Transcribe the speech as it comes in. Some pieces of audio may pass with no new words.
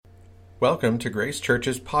Welcome to Grace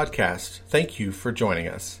Church's podcast. Thank you for joining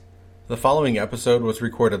us. The following episode was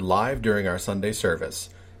recorded live during our Sunday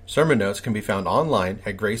service. Sermon notes can be found online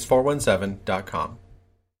at grace417.com.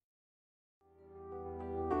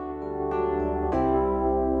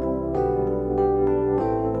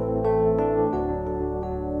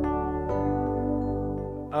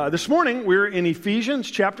 This morning, we're in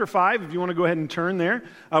Ephesians chapter 5, if you want to go ahead and turn there.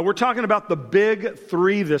 We're talking about the big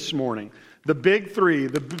three this morning. The big three,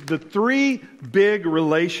 the three big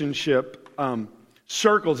relationship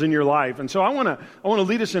circles in your life. And so I want to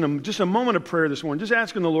lead us in just a moment of prayer this morning, just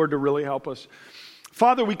asking the Lord to really help us.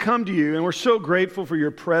 Father, we come to you, and we're so grateful for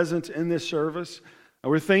your presence in this service.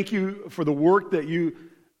 We thank you for the work that you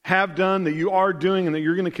have done, that you are doing, and that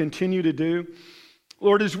you're going to continue to do.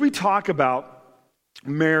 Lord, as we talk about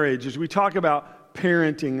marriage, as we talk about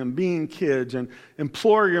parenting and being kids and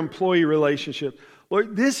employer-employee relationship,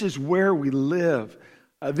 Lord, this is where we live.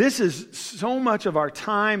 This is so much of our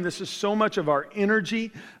time. This is so much of our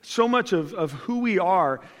energy. So much of who we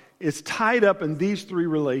are is tied up in these three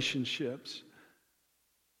relationships.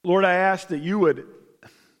 Lord, I ask that you would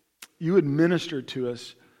minister to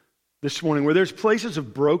us this morning. Where there's places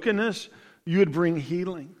of brokenness, you would bring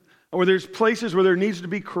healing. Where there's places where there needs to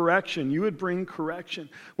be correction, you would bring correction.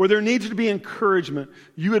 Where there needs to be encouragement,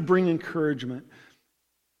 you would bring encouragement.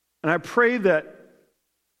 And I pray that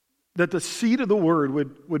the seed of the word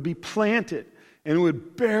would be planted and it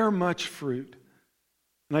would bear much fruit.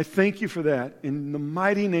 And I thank you for that in the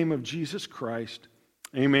mighty name of Jesus Christ.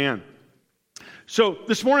 Amen. So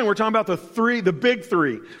this morning we're talking about the big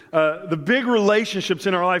three, the big relationships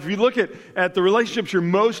in our life. If you look at the relationships you're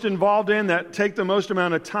most involved in, that take the most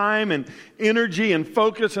amount of time and energy and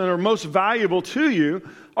focus and are most valuable to you,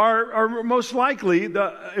 are most likely,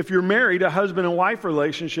 if you're married, a husband and wife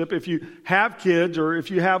relationship. If you have kids or if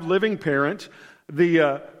you have living parents,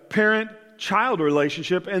 the parent-child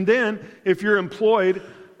relationship. And then if you're employed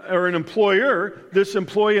or an employer, this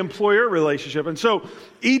employee-employer relationship. And so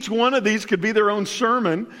each one of these could be their own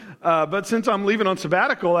sermon, but since I'm leaving on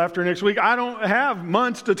sabbatical after next week, I don't have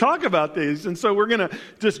months to talk about these. And so we're going to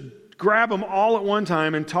just grab them all at one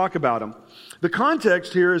time and talk about them. The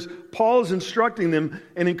context here is Paul is instructing them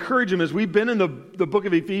and encouraging them, as we've been in the book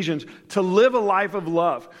of Ephesians, to live a life of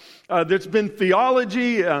love. There's been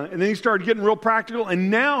theology, and then he started getting real practical, and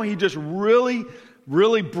now he just really,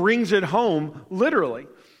 really brings it home, literally.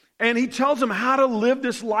 And he tells them how to live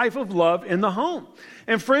this life of love in the home.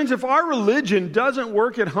 And friends, if our religion doesn't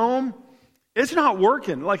work at home, it's not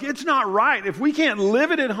working. It's not right. If we can't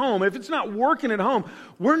live it at home, if it's not working at home,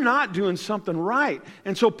 we're not doing something right.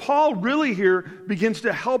 And so Paul really here begins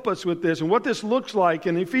to help us with this and what this looks like.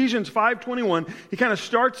 In Ephesians 5:21, he kind of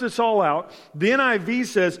starts this all out. The NIV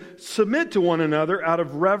says, submit to one another out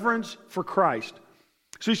of reverence for Christ.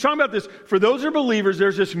 So he's talking about this. For those who are believers,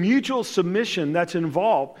 there's this mutual submission that's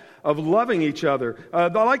involved of loving each other. I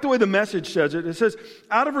like the way the Message says it. It says,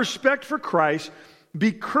 out of respect for Christ,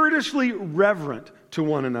 be courteously reverent to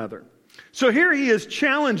one another. So here he is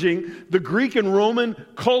challenging the Greek and Roman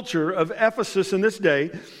culture of Ephesus in this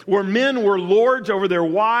day, where men were lords over their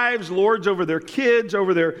wives, lords over their kids,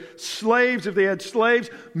 over their slaves if they had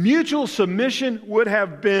slaves. Mutual submission would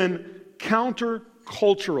have been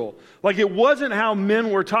counter-cultural. It wasn't how men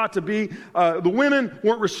were taught to be. The women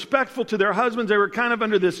weren't respectful to their husbands. They were kind of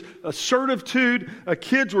under this asservitude.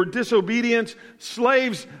 Kids were disobedient.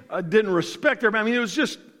 Slaves didn't respect their. It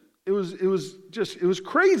was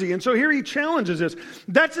crazy. And so here he challenges this.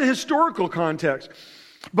 That's a historical context.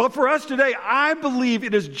 But for us today, I believe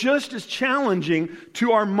it is just as challenging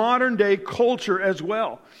to our modern day culture as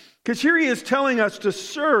well. Because here he is telling us to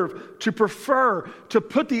serve, to prefer, to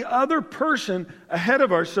put the other person ahead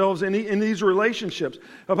of ourselves in these relationships,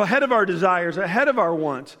 ahead of our desires, ahead of our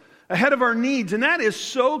wants, ahead of our needs. And that is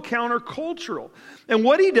so countercultural. And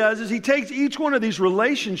what he does is he takes each one of these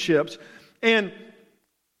relationships and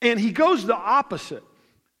he goes the opposite.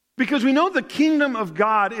 Because we know the kingdom of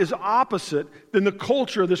God is opposite than the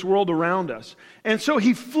culture of this world around us. And so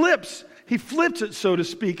he flips it, so to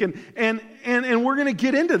speak, and we're going to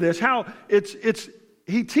get into this, how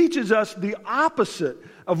he teaches us the opposite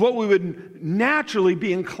of what we would naturally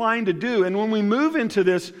be inclined to do. And when we move into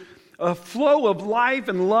this flow of life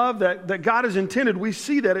and love that God has intended, we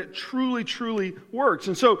see that it truly, truly works.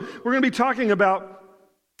 And so we're going to be talking about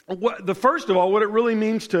first of all, what it really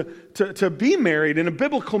means to be married in a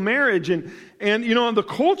biblical marriage. And the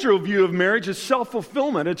cultural view of marriage is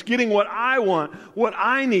self-fulfillment. It's getting what I want, what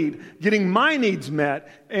I need, getting my needs met.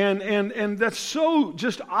 And that's so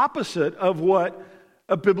just opposite of what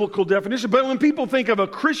a biblical definition. But when people think of a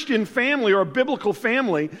Christian family or a biblical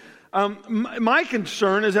family, My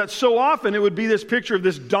concern is that so often it would be this picture of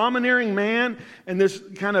this domineering man and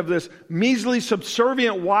this measly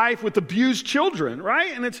subservient wife with abused children,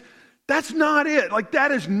 right? And that's not it. Like,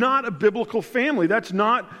 that is not a biblical family. That's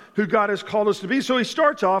not who God has called us to be. So he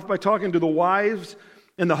starts off by talking to the wives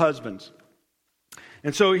and the husbands.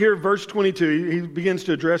 And so here, verse 22, he begins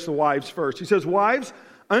to address the wives first. He says, "Wives,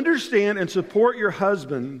 understand and support your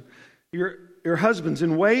husbands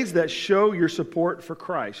in ways that show your support for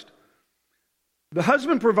Christ. The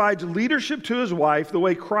husband provides leadership to his wife the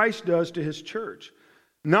way Christ does to his church,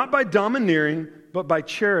 not by domineering, but by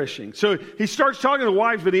cherishing." So he starts talking to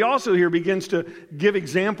wives, but he also here begins to give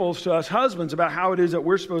examples to us husbands about how it is that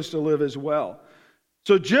we're supposed to live as well.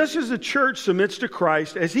 So just as the church submits to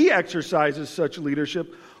Christ as he exercises such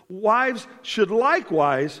leadership, wives should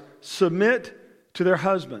likewise submit to their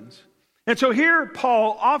husbands. And so here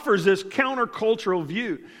Paul offers this countercultural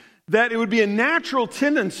view that it would be a natural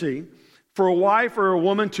tendency for a wife or a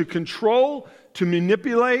woman to control, to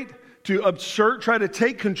manipulate, to try to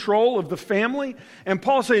take control of the family. And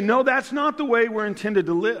Paul's saying, no, that's not the way we're intended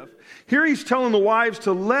to live. Here he's telling the wives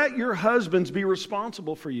to let your husbands be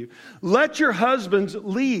responsible for you. Let your husbands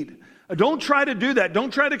lead. Don't try to do that.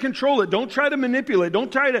 Don't try to control it. Don't try to manipulate.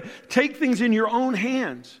 Don't try to take things in your own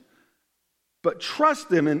hands. But trust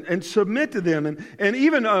them and submit to them. And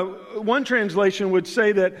even one translation would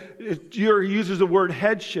say that it uses the word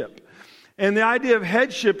headship. And the idea of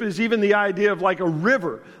headship is even the idea of like a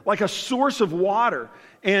river, like a source of water,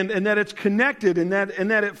 and that it's connected, and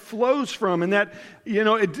that it flows from, and that, you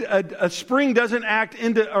know, a spring doesn't act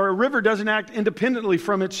or a river doesn't act independently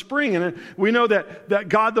from its spring. And we know that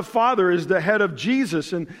God the Father is the head of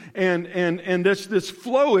Jesus, and this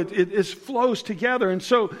flow it flows together, and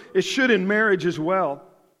so it should in marriage as well.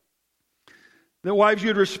 That wives,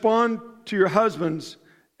 you'd respond to your husbands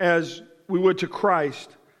as we would to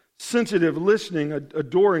Christ. Sensitive, listening,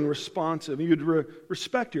 adoring, responsive. You'd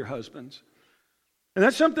respect your husbands. And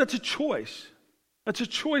that's a choice. That's a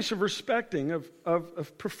choice of respecting,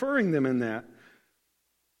 of preferring them in that.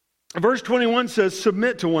 Verse 21 says,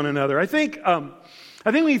 submit to one another. I think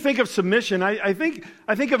when you think of submission, I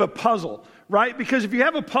think of a puzzle, right? Because if you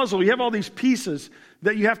have a puzzle, you have all these pieces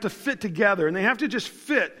that you have to fit together, and they have to just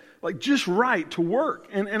fit like just right to work.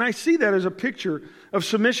 And I see that as a picture of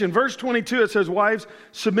submission. Verse 22, it says, wives,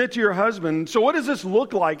 submit to your husband. So what does this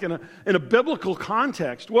look like in a biblical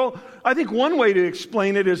context? Well, I think one way to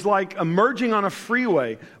explain it is like merging on a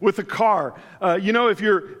freeway with a car. If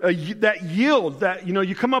you're that yield,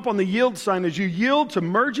 you come up on the yield sign, as you yield to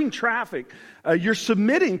merging traffic, you're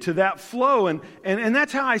submitting to that flow. And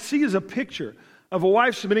that's how I see as a picture of a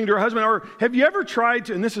wife submitting to her husband. Or have you ever tried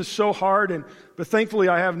to, and this is so hard, but thankfully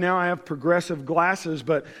I have progressive glasses,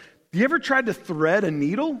 but have you ever tried to thread a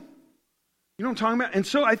needle? You know what I'm talking about? And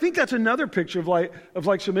so I think that's another picture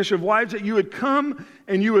of submission of wives that you would come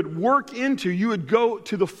and you would work into, you would go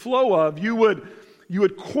to the flow of, you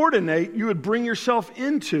would coordinate, you would bring yourself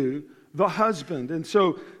into the husband. And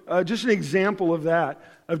so just an example of that,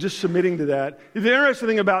 of just submitting to that. The interesting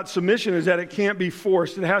thing about submission is that it can't be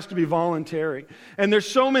forced. It has to be voluntary. And there's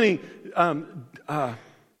so many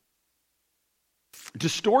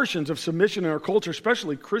distortions of submission in our culture,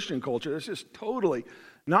 especially Christian culture. It's just totally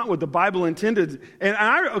not what the Bible intended.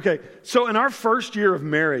 So in our first year of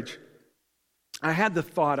marriage, I had the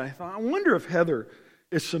thought, I wonder if Heather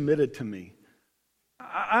is submitted to me.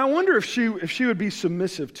 I wonder if she would be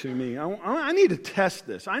submissive to me. I need to test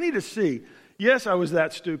this. I need to see. Yes, I was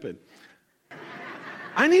that stupid.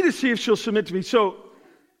 I need to see if she'll submit to me. So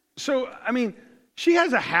I mean, she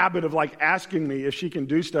has a habit of like asking me if she can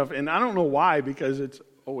do stuff, and I don't know why, because it's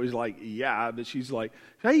always like, yeah, but she's like,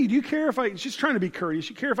 hey, do you care if she's trying to be courteous.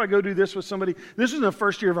 You care if I go do this with somebody? This is in the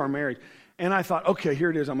first year of our marriage. And I thought, okay,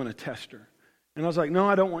 here it is. I'm going to test her. And I was like, no,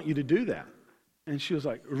 I don't want you to do that. And she was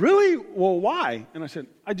like, really? Well, why? And I said,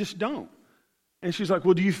 I just don't. And she's like,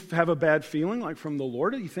 well, do you have a bad feeling like from the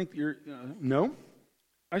Lord? Do you think you're, no,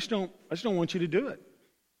 I just don't want you to do it.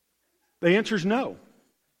 The answer is no.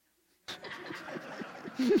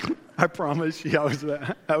 I promise you,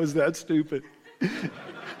 I was that stupid.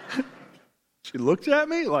 She looked at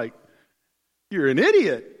me like, you're an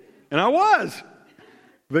idiot. And I was.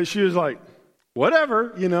 But she was like,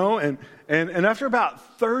 whatever, and after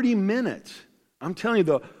about 30 minutes, I'm telling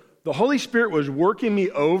you, the Holy Spirit was working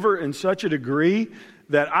me over in such a degree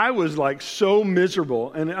that I was like so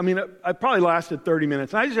miserable. And I mean, I probably lasted 30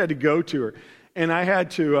 minutes. I just had to go to her, and I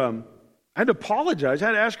had to apologize. I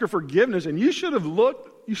had to ask her forgiveness. And you should have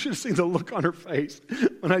seen the look on her face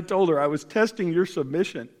when I told her I was testing your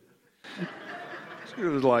submission. She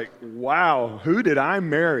was like, wow, who did I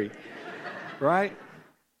marry? Right?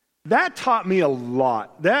 That taught me a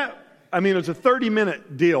lot. It was a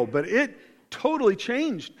 30-minute deal, but it totally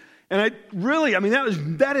changed. And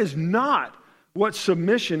that is not what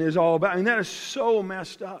submission is all about. I mean, that is so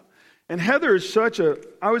messed up. And Heather is such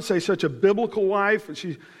a biblical wife.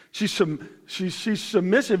 She's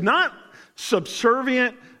submissive, not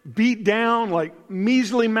subservient, beat down, like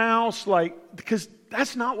measly mouse, because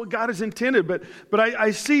that's not what God has intended. But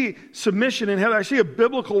I see submission in Heather. I see a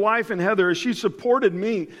biblical wife in Heather as she supported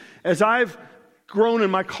me as I've grown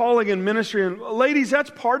in my calling and ministry. And ladies, that's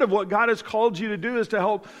part of what God has called you to do, is to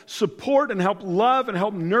help support and help love and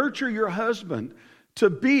help nurture your husband to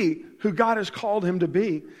be who God has called him to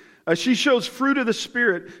be. She shows fruit of the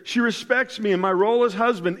Spirit. She respects me in my role as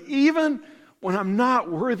husband. Even when I'm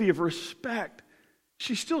not worthy of respect,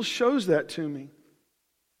 she still shows that to me.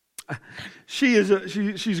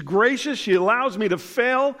 She's gracious. She allows me to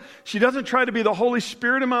fail. She doesn't try to be the Holy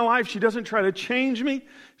Spirit in my life. She doesn't try to change me.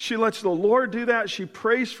 She lets the Lord do that. She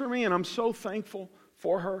prays for me, and I'm so thankful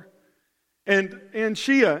for her. And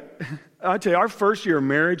she, I tell you, our first year of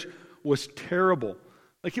marriage was terrible.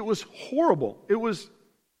 Like, it was horrible. It was,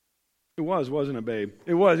 wasn't it, babe?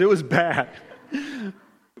 It was bad.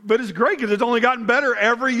 But it's great because it's only gotten better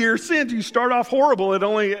every year since. You start off horrible, it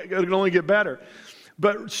can only get better.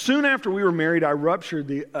 But soon after we were married, I ruptured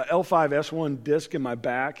the L5-S1 disc in my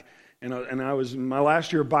back, and I was in my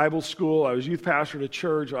last year of Bible school. I was youth pastor at a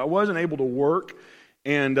church. I wasn't able to work,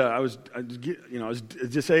 and I was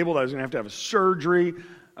disabled. I was going to have a surgery.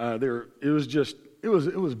 It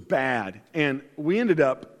was bad, and we ended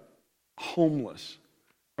up homeless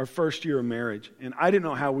our first year of marriage, and I didn't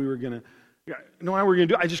know how we were going to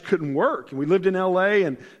do it. I just couldn't work. And we lived in LA,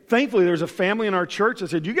 and thankfully there was a family in our church that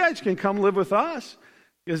said, you guys can come live with us,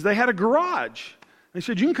 because they had a garage. They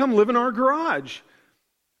said, you can come live in our garage.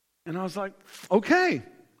 And I was like, okay.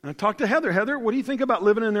 And I talked to Heather. Heather, what do you think about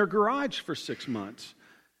living in their garage for 6 months?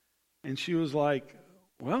 And she was like,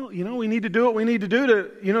 well, we need to do what we need to do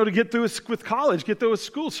to get through with college, get through with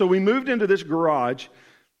school. So we moved into this garage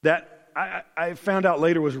that I found out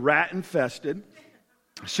later was rat infested.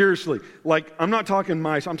 Seriously, I'm not talking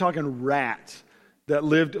mice, I'm talking rats that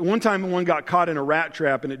lived. One time one got caught in a rat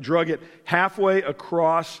trap, and it drug it halfway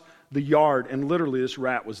across the yard, and literally this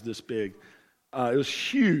rat was this big. It was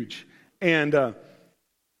huge, and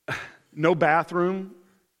no bathroom.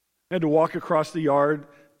 I had to walk across the yard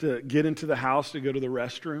to get into the house to go to the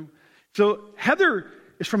restroom. So Heather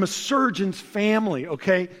is from a surgeon's family,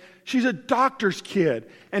 okay? She's a doctor's kid.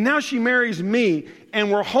 And now she marries me,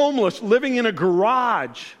 and we're homeless, living in a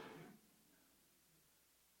garage.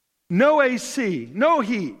 No AC, no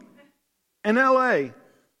heat, in LA.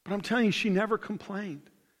 But I'm telling you, she never complained.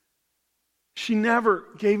 She never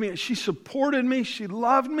gave me, she supported me, she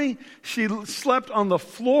loved me, she slept on the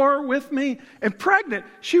floor with me, and pregnant.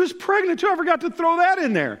 She was pregnant too. I forgot to throw that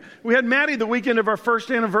in there. We had Maddie the weekend of our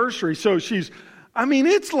first anniversary, so it's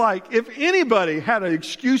like if anybody had an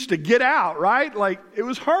excuse to get out, right? Like, it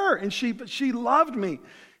was her, and she loved me,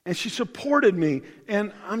 and she supported me,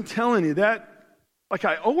 and I'm telling you that, like,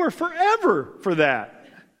 I owe her forever for that.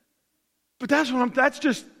 But that's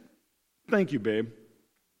just, thank you, babe.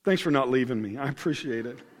 Thanks for not leaving me. I appreciate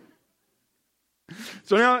it.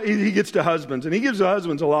 So now he gets to husbands, and he gives the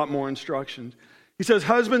husbands a lot more instructions. He says,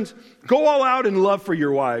 husbands, go all out in love for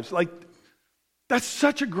your wives. Like, that's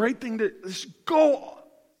such a great thing to just go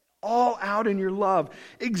all out in your love.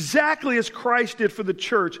 Exactly as Christ did for the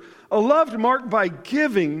church. A love marked by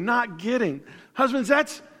giving, not getting. Husbands,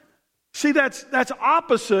 that's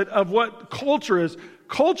opposite of what culture is.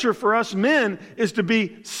 Culture for us men is to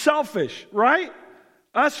be selfish, right?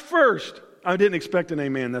 Us first. I didn't expect an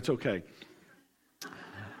amen. That's okay.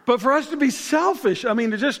 But for us to be selfish,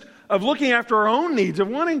 of looking after our own needs, of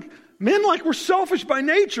wanting men, like, we're selfish by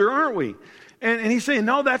nature, aren't we? And he's saying,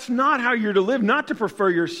 no, that's not how you're to live, not to prefer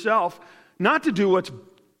yourself, not to do what's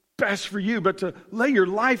best for you, but to lay your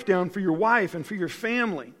life down for your wife and for your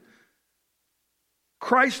family.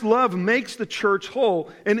 Christ's love makes the church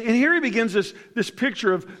whole. And here he begins this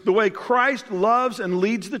picture of the way Christ loves and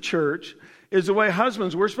leads the church is the way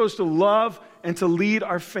husbands, we're supposed to love and to lead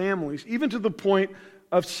our families, even to the point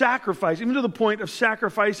of sacrifice, even to the point of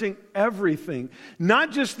sacrificing everything.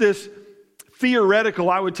 Not just this theoretical,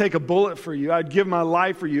 I would take a bullet for you, I'd give my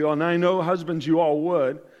life for you, and I know husbands, you all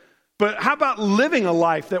would. But how about living a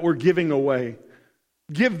life that we're giving away?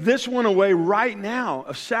 Give this one away right now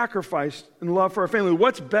of sacrifice and love for our family.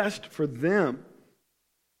 What's best for them?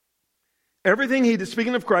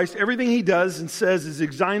 Speaking of Christ, everything he does and says is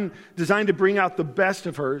designed to bring out the best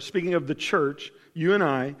of her, speaking of the church, you and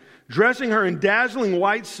I, dressing her in dazzling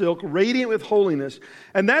white silk, radiant with holiness.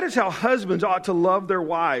 And that is how husbands ought to love their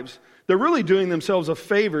wives. They're really doing themselves a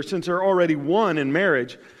favor since they're already one in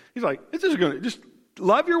marriage. He's like, this is going to just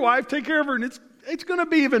love your wife, take care of her, and it's going to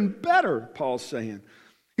be even better, Paul's saying.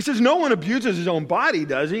 He says, no one abuses his own body,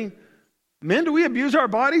 does he? Men, do we abuse our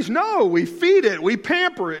bodies? No, we feed it, we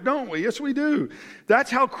pamper it, don't we? Yes, we do. That's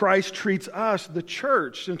how Christ treats us, the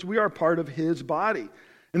church, since we are part of his body.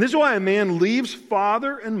 And this is why a man leaves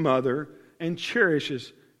father and mother and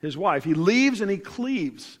cherishes his wife. He leaves and he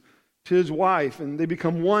cleaves to his wife, and they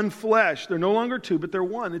become one flesh. They're no longer two, but they're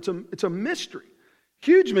one. It's a mystery,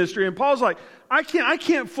 huge mystery. And Paul's like, I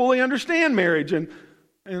can't fully understand marriage. And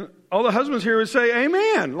all the husbands here would say,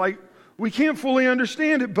 amen. Like, we can't fully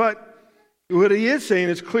understand it, but what he is saying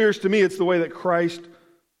is clearest to me. It's the way that Christ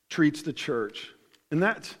treats the church. And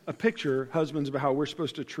that's a picture, husbands, of how we're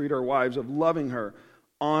supposed to treat our wives, of loving her,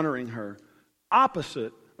 honoring her,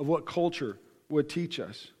 opposite of what culture would teach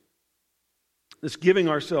us. This giving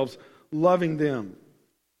ourselves, loving them,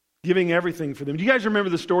 giving everything for them. Do you guys remember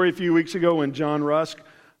the story a few weeks ago when John Rusk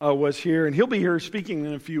was here? And he'll be here speaking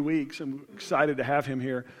in a few weeks. I'm excited to have him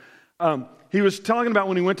here. He was talking about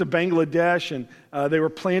when he went to Bangladesh and they were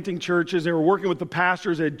planting churches. They were working with the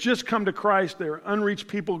pastors. They had just come to Christ. They were unreached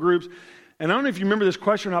people groups. And I don't know if you remember this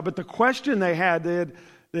question or not, but the question they had,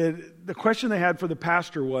 the question they had for the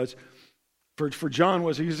pastor was, for John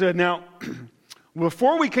was, he said, now,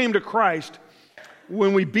 before we came to Christ,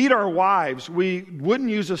 when we beat our wives, we wouldn't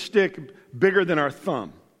use a stick bigger than our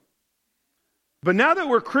thumb. But now that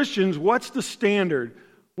we're Christians, what's the standard?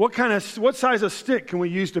 What size of stick can we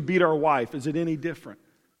use to beat our wife? Is it any different?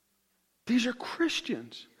 These are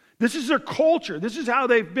Christians. This is their culture. This is how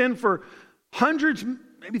they've been for hundreds,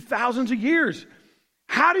 maybe thousands of years.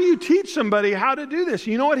 How do you teach somebody how to do this?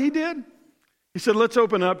 You know what he did? He said, let's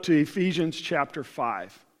open up to Ephesians chapter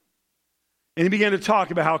 5. And he began to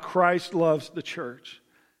talk about how Christ loves the church.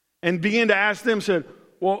 And began to ask them, said,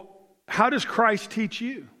 well, how does Christ teach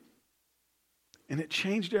you? And it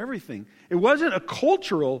changed everything. It wasn't a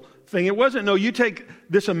cultural thing. It wasn't, no, you take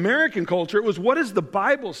this American culture. It was, what does the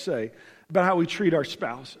Bible say about how we treat our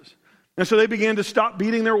spouses? And so they began to stop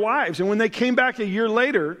beating their wives. And when they came back a year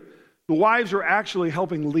later, the wives were actually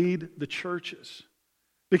helping lead the churches.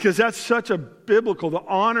 Because that's such a biblical, the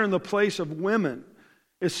honor and the place of women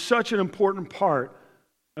is such an important part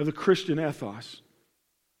of the Christian ethos.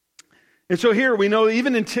 And so here we know,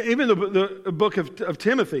 even the book of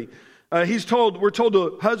Timothy, we're told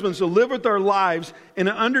to husbands to live with our lives in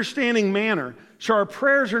an understanding manner so our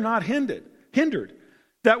prayers are not hindered.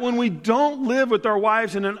 That when we don't live with our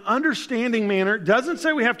wives in an understanding manner, it doesn't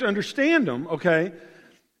say we have to understand them, okay?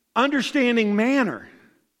 Understanding manner.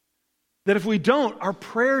 That if we don't, our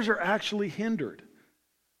prayers are actually hindered.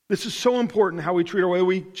 This is so important how we treat our wives.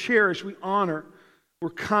 We cherish, we honor, we're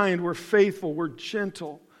kind, we're faithful, we're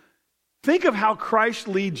gentle. Think of how Christ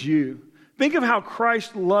leads you. Think of how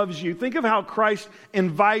Christ loves you. Think of how Christ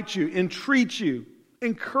invites you, entreats you,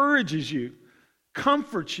 encourages you,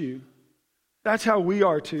 comforts you. That's how we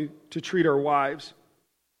are to treat our wives.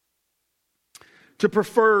 To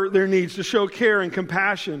prefer their needs, to show care and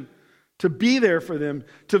compassion, to be there for them,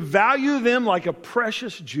 to value them like a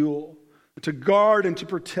precious jewel, to guard and to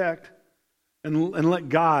protect, and let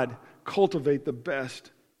God cultivate the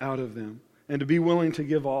best out of them, and to be willing to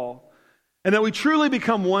give all. And that we truly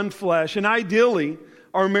become one flesh. And ideally,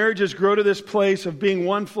 our marriages grow to this place of being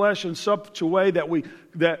one flesh in such a way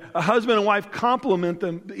that a husband and wife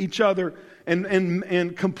complement each other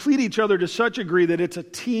and complete each other to such a degree that it's a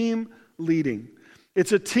team leading.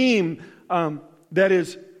 It's a team that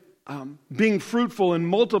is being fruitful and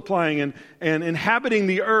multiplying and inhabiting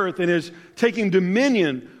the earth and is taking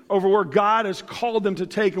dominion over where God has called them to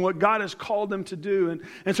take and what God has called them to do.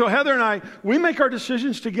 And so Heather and I, we make our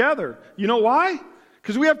decisions together. You know why?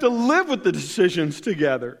 Because we have to live with the decisions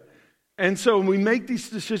together. And so we make these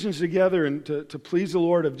decisions together and to please the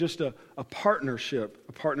Lord of just a partnership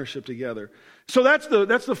together. So that's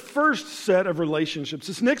the first set of relationships.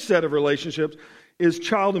 This next set of relationships is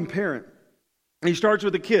child and parent. And he starts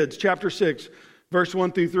with the kids, chapter 6, verse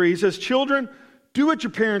 1 through 3. He says, children, do what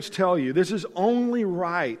your parents tell you. This is only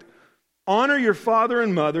right. Honor your father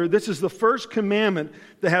and mother. This is the first commandment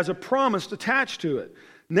that has a promise attached to it.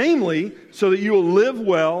 Namely, so that you will live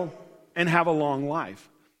well and have a long life.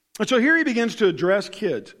 And so here he begins to address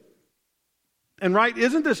kids. And right,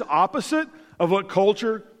 isn't this opposite of what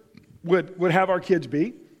culture would have our kids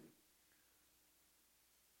be?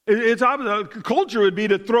 It's opposite. Culture would be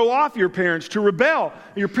to throw off your parents, to rebel.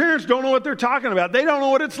 Your parents don't know what they're talking about. They don't know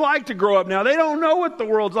what it's like to grow up now. They don't know what the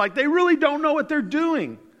world's like. They really don't know what they're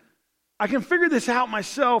doing. I can figure this out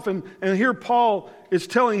myself. And here Paul is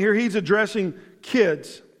telling, here he's addressing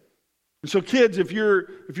kids. And so kids, if you're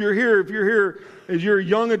here as you're a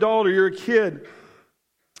young adult or you're a kid,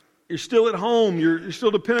 you're still at home, you're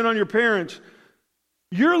still dependent on your parents,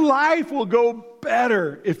 your life will go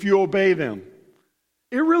better if you obey them.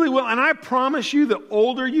 It really will. And I promise you, the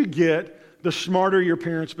older you get, the smarter your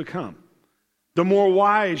parents become. The more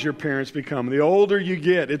wise your parents become. The older you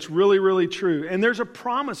get. It's really, really true. And there's a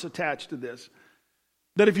promise attached to this.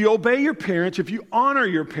 That if you obey your parents, if you honor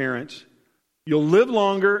your parents, you'll live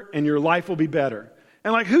longer and your life will be better.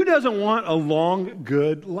 And like, who doesn't want a long,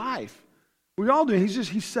 good life? We all do.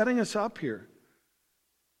 He's setting us up here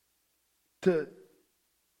to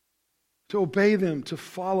obey them, to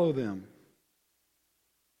follow them.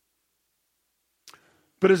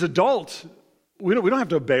 But as adults, we don't have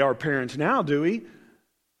to obey our parents now, do we?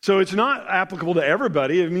 So it's not applicable to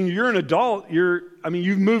everybody. I mean, you're an adult.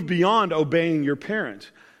 You've moved beyond obeying your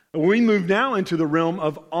parents. We move now into the realm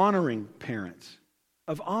of honoring parents,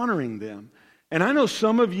 of honoring them. And I know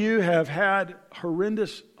some of you have had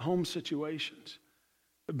horrendous home situations.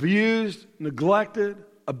 Abused, neglected,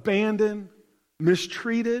 abandoned,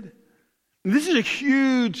 mistreated. And this is a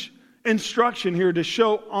huge instruction here to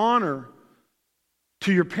show honor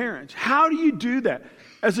to your parents. How do you do that?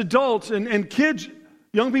 As adults and kids,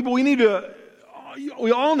 young people,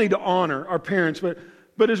 we all need to honor our parents.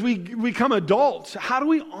 But as we become adults, how do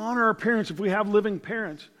we honor our parents if we have living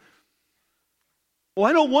parents? Well,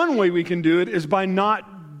 I know one way we can do it is by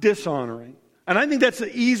not dishonoring. And I think that's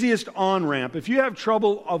the easiest on-ramp. If you have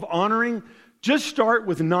trouble of honoring, just start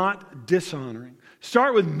with not dishonoring.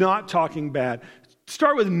 Start with not talking bad.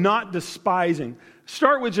 Start with not despising.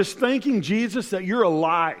 Start with just thanking Jesus that you're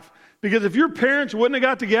alive. Because if your parents wouldn't have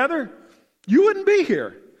got together, you wouldn't be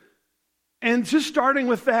here. And just starting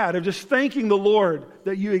with that, of just thanking the Lord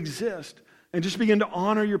that you exist. And just begin to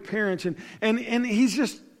honor your parents. And he's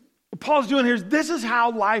just, what Paul's doing here is, this is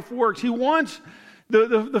how life works. He wants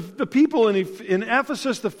the people in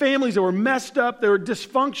Ephesus, the families that were messed up, they were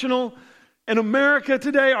dysfunctional. In America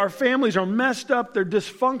today, our families are messed up, they're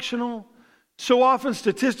dysfunctional. So often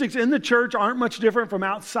statistics in the church aren't much different from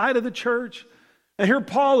outside of the church. And here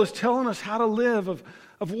Paul is telling us how to live,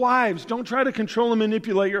 of wives. Don't try to control and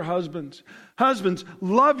manipulate your husbands. Husbands,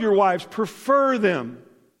 love your wives, prefer them,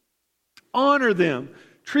 honor them,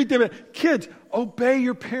 treat them. Kids, obey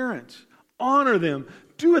your parents, honor them,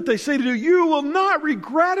 do what they say to do. You will not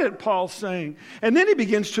regret it, Paul's saying. And then he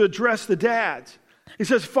begins to address the dads. He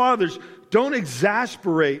says, fathers, don't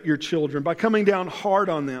exasperate your children by coming down hard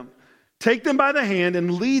on them. Take them by the hand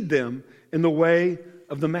and lead them in the way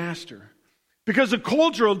of the master. Because the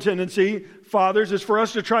cultural tendency, fathers, is for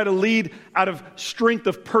us to try to lead out of strength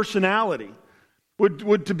of personality.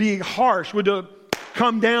 Would to be harsh, would to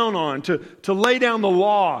come down on, to lay down the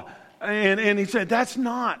law. And he said, that's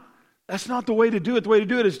not the way to do it. The way to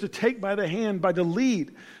do it is to take by the hand, by the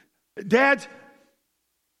lead. Dads,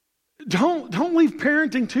 don't leave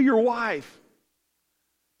parenting to your wife,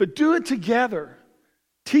 but do it together.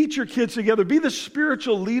 Teach your kids together. Be the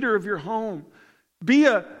spiritual leader of your home.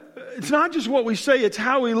 It's not just what we say, it's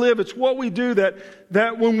how we live, it's what we do,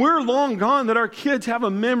 that when we're long gone, that our kids have a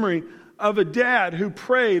memory of a dad who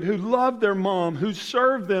prayed, who loved their mom, who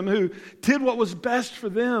served them, who did what was best for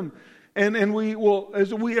them. And we will,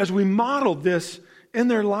 as we modeled this in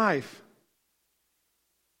their life.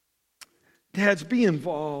 Dads, be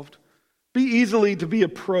involved. Be easily to be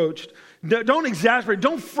approached. Don't exasperate.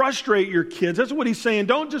 Don't frustrate your kids. That's what he's saying.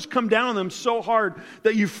 Don't just come down on them so hard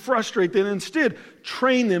that you frustrate them. Instead,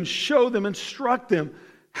 train them, show them, instruct them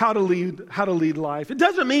how to lead life. It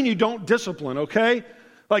doesn't mean you don't discipline, okay?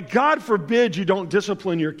 Like, God forbid you don't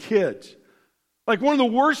discipline your kids. Like, one of the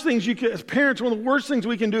worst things as parents, one of the worst things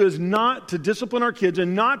we can do is not to discipline our kids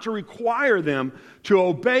and not to require them to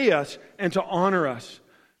obey us and to honor us.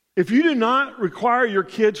 If you do not require your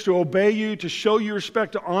kids to obey you, to show you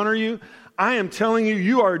respect, to honor you, I am telling you,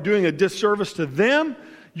 you are doing a disservice to them.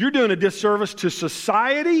 You're doing a disservice to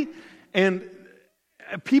society. And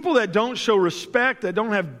people that don't show respect, that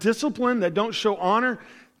don't have discipline, that don't show honor,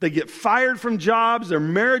 they get fired from jobs, their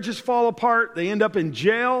marriages fall apart, they end up in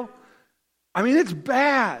jail. I mean, it's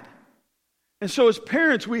bad. And so as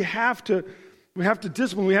parents, we have to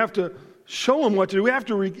discipline, we have to show them what to do.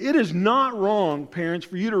 It is not wrong, parents,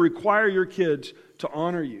 for you to require your kids to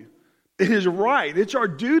honor you. It is right. It's our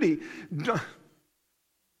duty.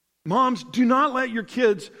 Moms, do not let your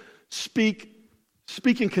kids speak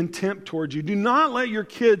speaking contempt towards you. Do not let your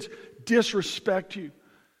kids disrespect you.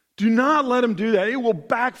 Do not let them do that. It will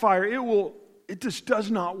backfire. It just does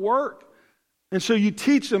not work. And so you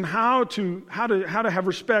teach them how to have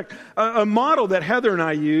respect. A model that Heather and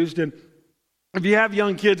I used, and if you have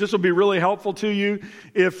young kids, this will be really helpful to you.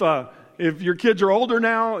 If your kids are older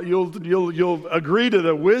now, you'll agree to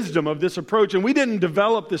the wisdom of this approach. And we didn't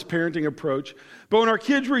develop this parenting approach, but when our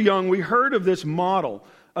kids were young, we heard of this model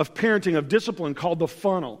of parenting, of discipline called the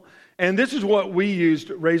funnel. And this is what we used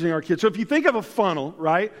raising our kids. So if you think of a funnel,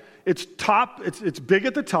 right? It's big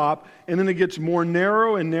at the top, and then it gets more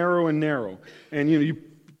narrow and narrow and narrow. And you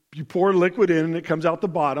pour liquid in, and it comes out the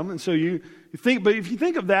bottom. And so you think, but if you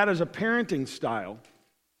think of that as a parenting style,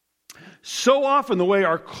 so often the way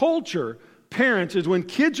our culture parents is when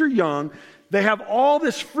kids are young, they have all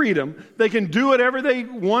this freedom. They can do whatever they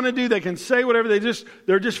want to do. They can say whatever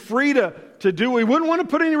they're just free to do. We wouldn't want to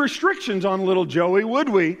put any restrictions on little Joey, would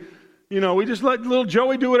we? We just let little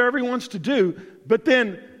Joey do whatever he wants to do. But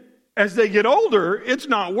then as they get older, it's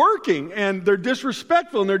not working, and they're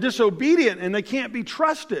disrespectful, and they're disobedient, and they can't be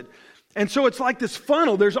trusted. And so it's like this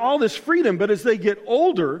funnel. There's all this freedom, but as they get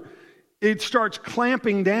older, it starts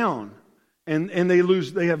clamping down, and they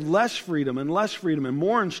have less freedom, and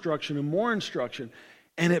more instruction,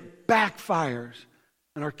 and it backfires.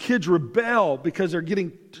 And our kids rebel because they're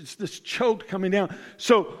getting this choke coming down.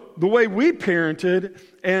 So the way we parented,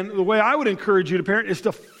 and the way I would encourage you to parent, is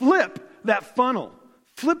to flip that funnel.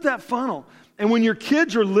 Flip that funnel. And when your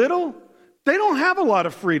kids are little, they don't have a lot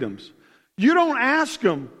of freedoms. You don't ask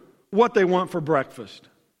them what they want for breakfast.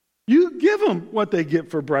 You give them what they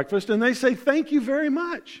get for breakfast, and they say, thank you very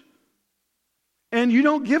much. And you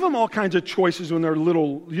don't give them all kinds of choices when they're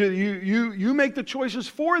little. You make the choices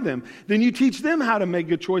for them. Then you teach them how to make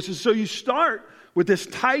good choices. So you start with this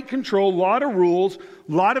tight control, a lot of rules,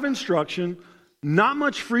 a lot of instruction, not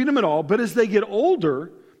much freedom at all. But as they get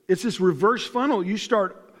older, it's this reverse funnel. You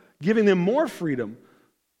start giving them more freedom,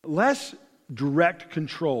 less direct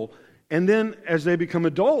control. And then as they become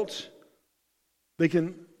adults,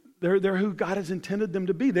 they're who God has intended them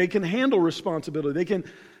to be. They can handle responsibility.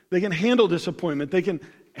 They can handle disappointment. They can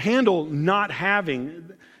handle not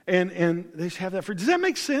having, and they just have that freedom. Does that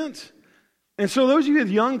make sense? And so those of you with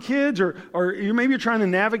young kids, or maybe you're trying to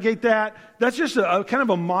navigate that, that's just a kind of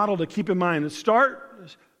a model to keep in mind. Start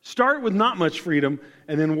with not much freedom,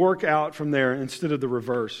 and then work out from there instead of the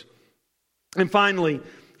reverse. And finally,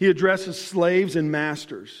 he addresses slaves and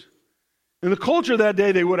masters. In the culture of that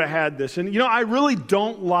day, they would have had this. And I really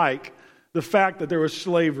don't like the fact that there was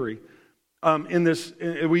slavery in this,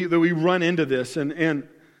 that we run into this. And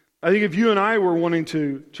I think if you and I were wanting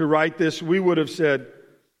to write this, we would have said,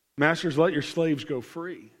 masters, let your slaves go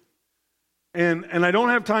free. And I don't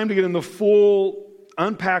have time to get in the full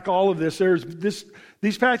unpack all of this.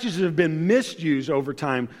 These passages have been misused over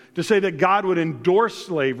time to say that God would endorse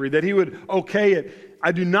slavery, that he would okay it.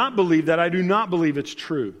 I do not believe that. I do not believe it's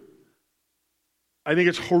true. I think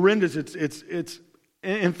it's horrendous. It's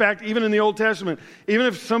in fact, even in the Old Testament, even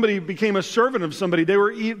if somebody became a servant of somebody,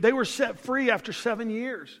 they were set free after 7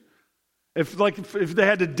 years. If they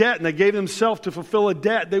had a debt and they gave themselves to fulfill a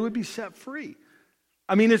debt, they would be set free.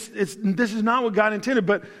 I mean, this is not what God intended,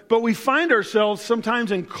 but we find ourselves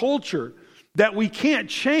sometimes in culture that we can't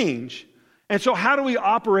change. And so how do we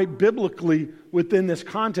operate biblically within this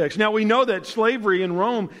context? Now, we know that slavery in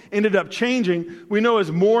Rome ended up changing. We know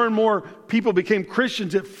as more and more people became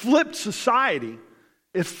Christians, it flipped society.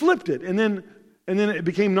 It flipped it, and then it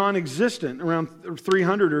became non-existent around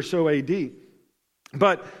 300 or so AD.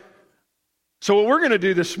 But so what we're going to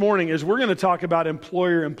do this morning is we're going to talk about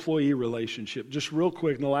employer-employee relationship. Just real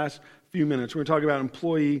quick in the last few minutes, we're going to talk about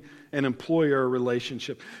employee and employer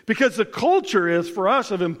relationship. Because the culture is, for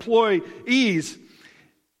us, of employees,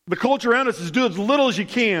 the culture around us is do as little as you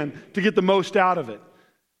can to get the most out of it.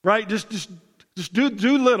 Right? Just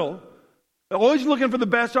do little. Always looking for the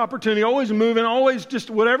best opportunity, always moving, always just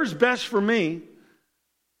whatever's best for me.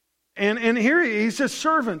 And here he says,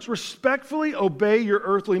 servants, respectfully obey your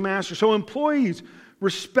earthly master. So employees,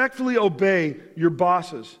 respectfully obey your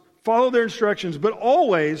bosses. Follow their instructions, but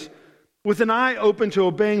always with an eye open to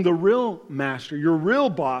obeying the real master, your real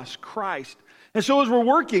boss, Christ. And so as we're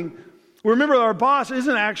working, remember our boss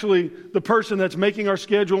isn't actually the person that's making our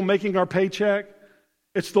schedule, making our paycheck.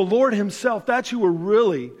 It's the Lord himself. That's who we're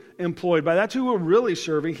really employed by. That's who we're really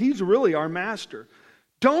serving. He's really our master.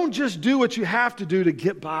 Don't just do what you have to do to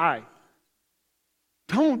get by.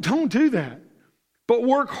 Don't do that. But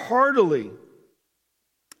work heartily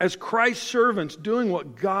as Christ's servants, doing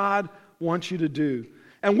what God wants you to do.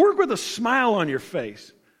 And work with a smile on your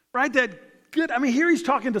face. Right? That good. I mean, here he's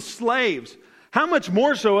talking to slaves. How much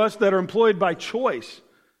more so us that are employed by choice?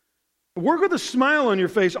 Work with a smile on your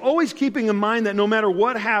face, always keeping in mind that no matter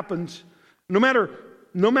what happens, no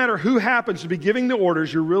matter who happens to be giving the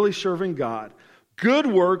orders, you're really serving God. Good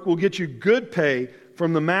work will get you good pay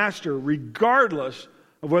from the master, regardless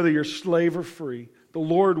of whether you're slave or free. The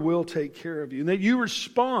Lord will take care of you. And that you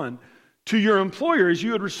respond to your employer as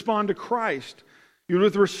you would respond to Christ. You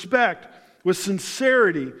with respect, with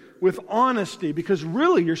sincerity, with honesty, because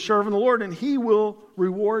really you're serving the Lord and He will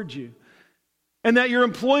reward you. And that your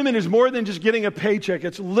employment is more than just getting a paycheck.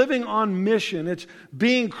 It's living on mission. It's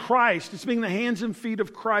being Christ. It's being the hands and feet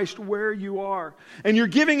of Christ where you are. And you're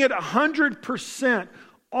giving it 100%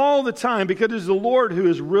 all the time because it's the Lord who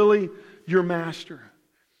is really your master.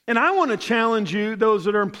 And I want to challenge you, those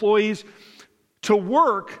that are employees, to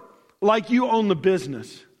work like you own the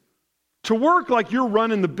business. To work like you're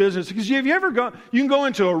running the business. Because have you ever you can go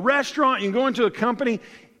into a restaurant, you can go into a company.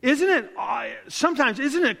 Isn't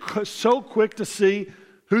it so quick to see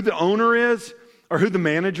who the owner is or who the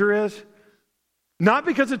manager is? Not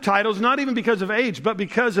because of titles, not even because of age, but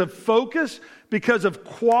because of focus, because of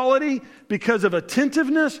quality, because of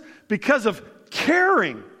attentiveness, because of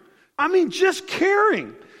caring. I mean, just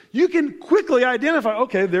caring. You can quickly identify,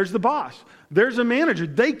 okay, there's the boss. There's a manager.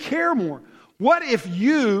 They care more. What if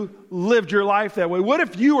you lived your life that way? What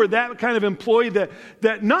if you were that kind of employee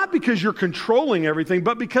that not because you're controlling everything,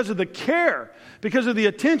 but because of the care, because of the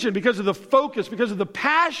attention, because of the focus, because of the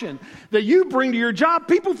passion that you bring to your job,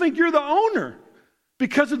 people think you're the owner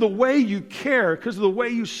because of the way you care, because of the way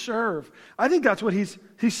you serve. I think that's what he's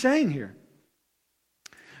saying here.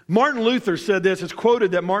 Martin Luther said this, it's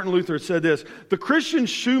quoted that Martin Luther said this: the Christian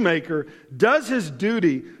shoemaker does his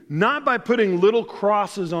duty not by putting little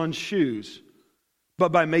crosses on shoes,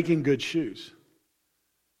 but by making good shoes.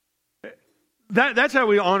 That's how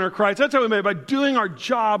we honor Christ. That's how we make it, by doing our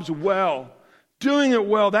jobs well. Doing it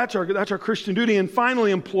well, that's our Christian duty. And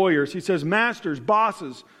finally, employers. He says, masters,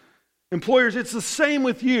 bosses, employers, it's the same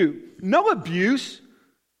with you. No abuse,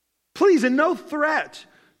 please, and no threat.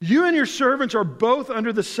 You and your servants are both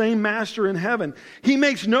under the same master in heaven. He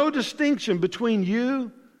makes no distinction between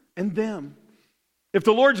you and them. If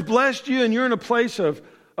the Lord's blessed you and you're in a place of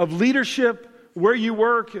leadership where you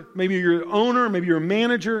work, maybe you're an owner, maybe you're a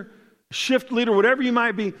manager, shift leader, whatever you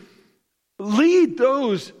might be, lead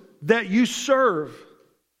those that you serve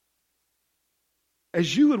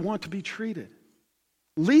as you would want to be treated.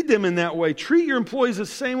 Lead them in that way. Treat your employees the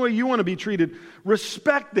same way you want to be treated.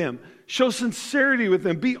 Respect them. Show sincerity with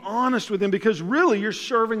them. Be honest with them, because really you're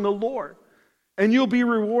serving the Lord and you'll be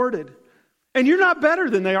rewarded. And you're not better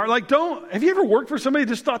than they are. Have you ever worked for somebody who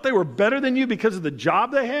just thought they were better than you because of the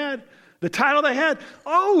job they had, the title they had?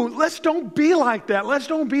 Oh, let's don't be like that. Let's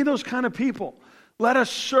don't be those kind of people. Let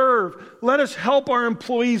us serve. Let us help our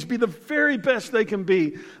employees be the very best they can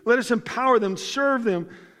be. Let us empower them, serve them,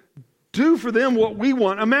 do for them what we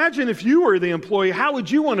want. Imagine if you were the employee, how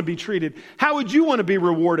would you want to be treated? How would you want to be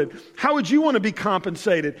rewarded? How would you want to be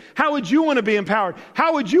compensated? How would you want to be empowered?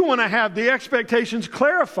 How would you want to have the expectations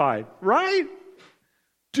clarified, right?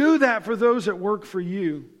 Do that for those that work for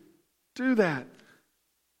you. Do that.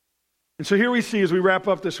 And so here we see, as we wrap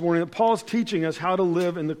up this morning, that Paul's teaching us how to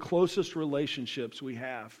live in the closest relationships we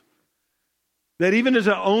have. That even as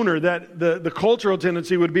an owner, that the cultural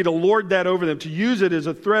tendency would be to lord that over them, to use it as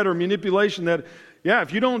a threat or manipulation that, yeah,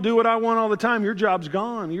 if you don't do what I want all the time, your job's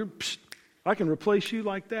gone. I can replace you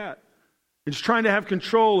like that. It's trying to have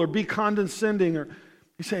control or be condescending. Or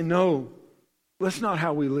you say, no, that's not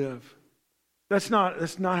how we live. That's not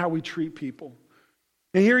how we treat people.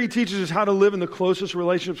 And here he teaches us how to live in the closest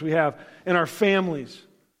relationships we have in our families,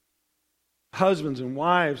 husbands and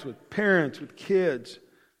wives, with parents, with kids,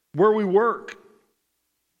 where we work.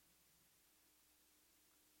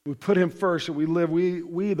 We put Him first, and we live.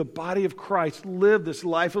 We, the body of Christ, live this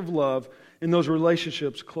life of love in those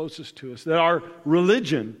relationships closest to us. That our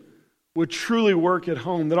religion would truly work at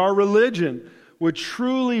home. That our religion would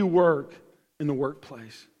truly work in the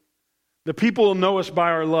workplace. The people will know us by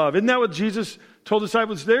our love. Isn't that what Jesus told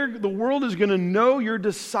disciples? The world is going to know your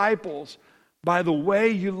disciples by the way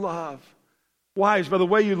you love. Wives, by the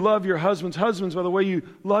way you love your husbands. Husbands, by the way you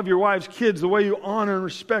love your wives. Kids, the way you honor and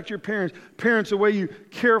respect your parents. Parents, the way you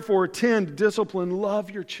care for, attend, discipline, love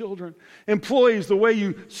your children. Employees, the way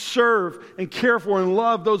you serve and care for and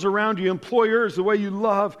love those around you. Employers, the way you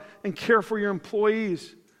love and care for your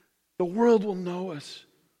employees. The world will know us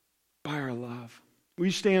by our love. Will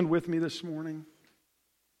you stand with me this morning?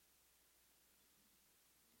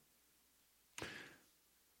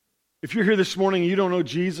 If you're here this morning and you don't know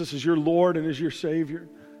Jesus as your Lord and as your Savior,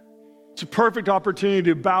 it's a perfect opportunity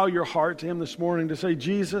to bow your heart to Him this morning, to say,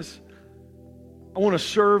 Jesus, I want to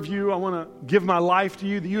serve you. I want to give my life to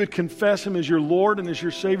you, that you would confess him as your Lord and as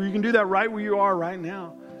your Savior. You can do that right where you are right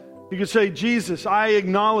now. You can say, Jesus, I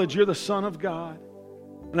acknowledge you're the Son of God,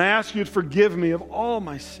 and I ask you to forgive me of all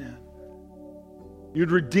my sin.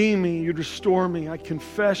 You'd redeem me. You'd restore me. I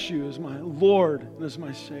confess you as my Lord and as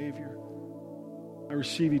my Savior. I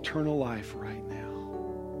receive eternal life right now.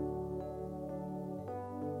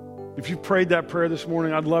 If you prayed that prayer this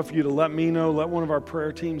morning, I'd love for you to let me know, let one of our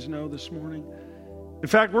prayer teams know this morning. In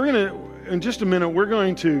fact, in just a minute, we're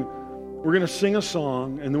going to sing a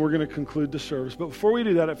song, and then we're going to conclude the service. But before we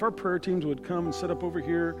do that, if our prayer teams would come and set up over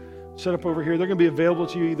here, they're going to be available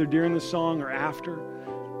to you either during the song or after.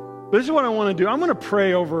 But this is what I want to do. I'm going to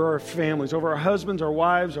pray over our families, over our husbands, our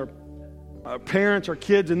wives, our parents, our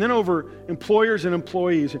kids, and then over employers and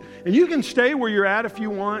employees. And you can stay where you're at if you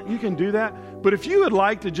want. You can do that. But if you would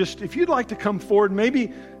like to if you'd like to come forward,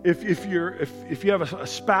 maybe if you have a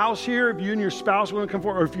spouse here, if you and your spouse want to come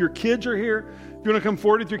forward, or if your kids are here, if you want to come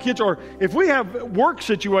forward with your kids, or if we have work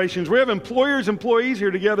situations, we have employers, employees here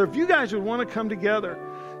together, if you guys would want to come together,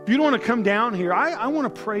 if you don't want to come down here, I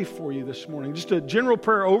want to pray for you this morning. Just a general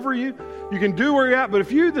prayer over you. You can do where you're at, but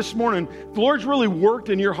if you this morning, the Lord's really worked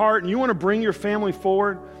in your heart and you want to bring your family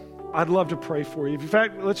forward, I'd love to pray for you. In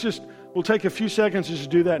fact, we'll take a few seconds to just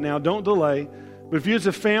do that now. Don't delay. But if you as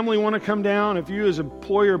a family want to come down, if you as an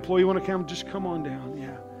employee want to come, just come on down.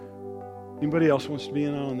 Yeah. Anybody else wants to be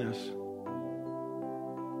in on this?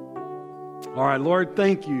 All right, Lord,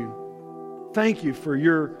 thank you. Thank you for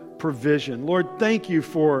your provision. Lord, thank you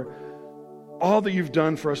for all that you've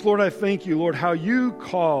done for us. Lord, I thank you, Lord, how you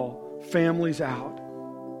call families out.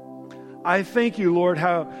 I thank you, Lord,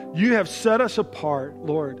 how you have set us apart,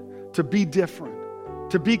 Lord, to be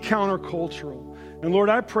different, to be countercultural. And Lord,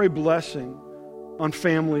 I pray blessing on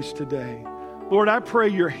families today. Lord, I pray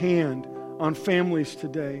your hand on families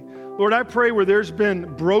today. Lord, I pray where there's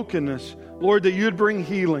been brokenness, Lord, that you'd bring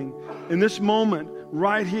healing in this moment,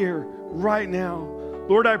 right here, right now.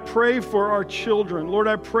 Lord, I pray for our children. Lord,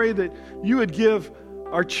 I pray that you would give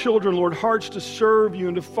our children, Lord, hearts to serve you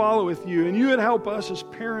and to follow with you. And you would help us as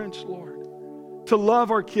parents, Lord, to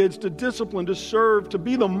love our kids, to discipline, to serve, to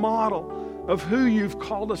be the model of who you've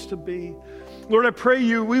called us to be. Lord, I pray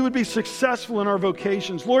we would be successful in our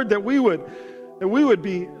vocations. Lord, that we would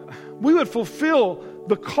fulfill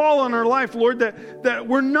the call on our life, Lord, that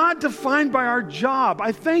we're not defined by our job.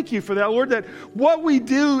 I thank you for that, Lord, that what we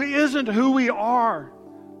do isn't who we are.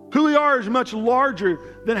 Who we are is much larger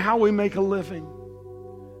than how we make a living.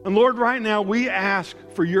 And Lord, right now, we ask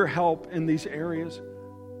for your help in these areas.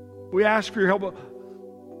 We ask for your help.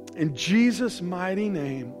 In Jesus' mighty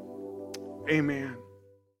name, amen.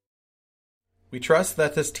 We trust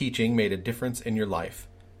that this teaching made a difference in your life.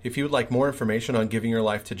 If you would like more information on giving your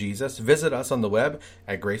life to Jesus, visit us on the web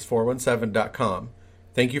at grace417.com.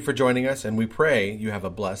 Thank you for joining us, and we pray you have a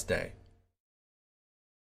blessed day.